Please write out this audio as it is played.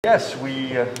Yes,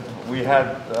 we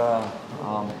had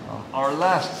our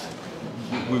last,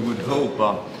 we would hope,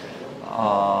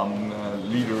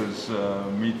 leaders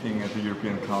meeting at the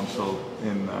European Council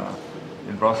in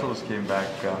Brussels. Came back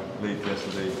late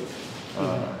yesterday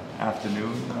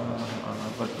afternoon,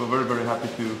 but we're very, very happy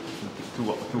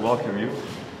to welcome you.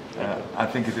 I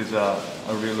think it is a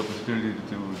real opportunity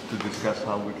to discuss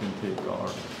how we can take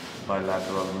our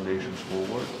bilateral relations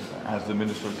forward. As the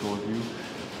Minister told you,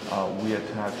 we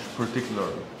attach particular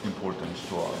importance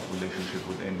to our relationship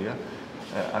with India.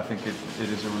 I think it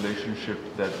is a relationship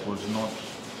that was not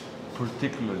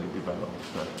particularly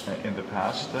developed in the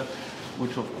past,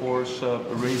 which of course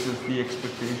raises the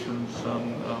expectations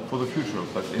for the future.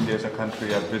 But India is a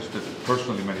country I've visited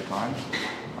personally many times.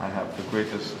 I have the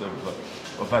greatest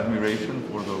of admiration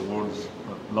for the world's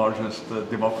largest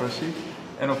democracy.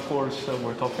 And of course,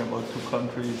 we're talking about two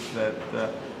countries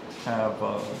that have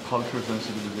cultures and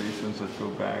civilizations that go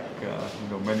back,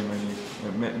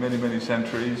 many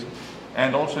centuries.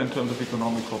 And also in terms of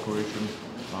economic cooperation,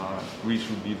 Greece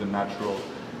would be the natural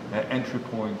entry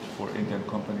point for Indian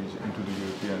companies into the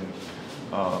European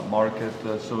market.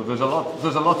 So there's a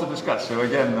lot to discuss. So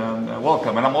again,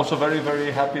 welcome. And I'm also very,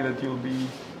 very happy that you'll be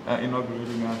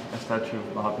inaugurating a statue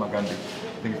of Mahatma Gandhi.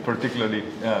 I think it's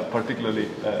particularly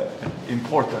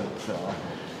important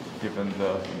given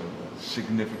the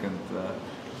significant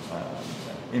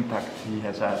impact he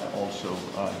has had also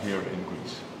here in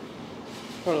Greece.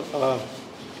 Well,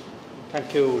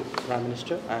 thank you, Prime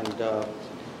Minister. And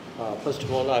first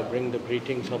of all, I bring the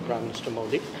greetings of Prime Minister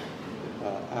Modi.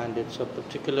 And it's a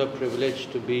particular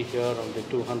privilege to be here on the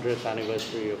 200th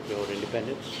anniversary of your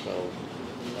independence. So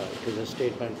it is a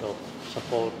statement of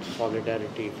support,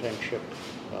 solidarity, friendship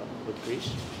with Greece.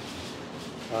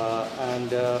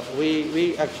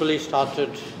 We actually started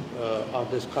our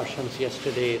discussions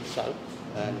yesterday itself,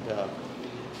 and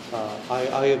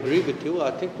I agree with you.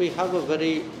 I think we have a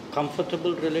very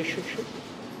comfortable relationship,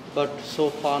 but so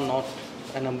far not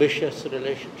an ambitious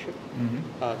relationship.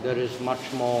 Mm-hmm. There is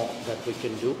much more that we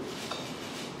can do.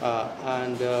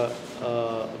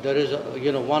 There is,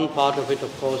 one part of it,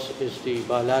 of course, is the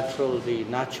bilateral, the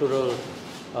natural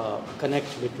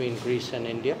connect between Greece and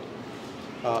India.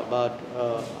 But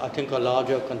I think a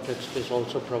larger context is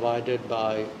also provided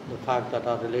by the fact that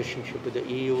our relationship with the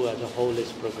EU as a whole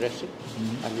is progressing.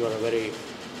 Mm-hmm. And you are a very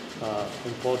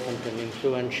important and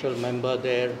influential member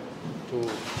there to,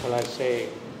 shall I say,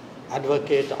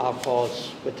 advocate our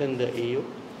cause within the EU.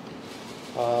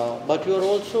 But you are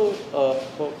also,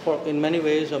 in many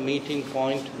ways, a meeting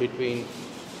point between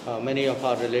many of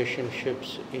our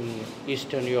relationships in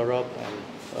Eastern Europe and,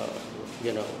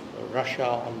 Russia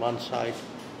on one side,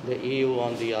 the EU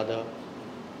on the other.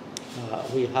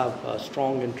 We have a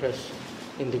strong interest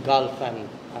in the Gulf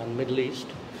and Middle East.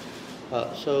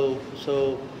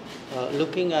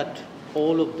 Looking at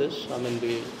all of this,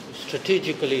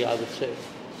 strategically, I would say,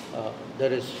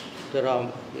 there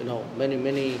are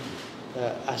many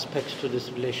aspects to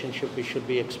this relationship we should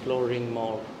be exploring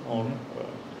more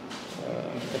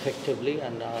effectively,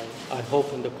 and I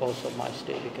hope in the course of my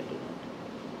stay we can do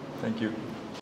that. Thank you.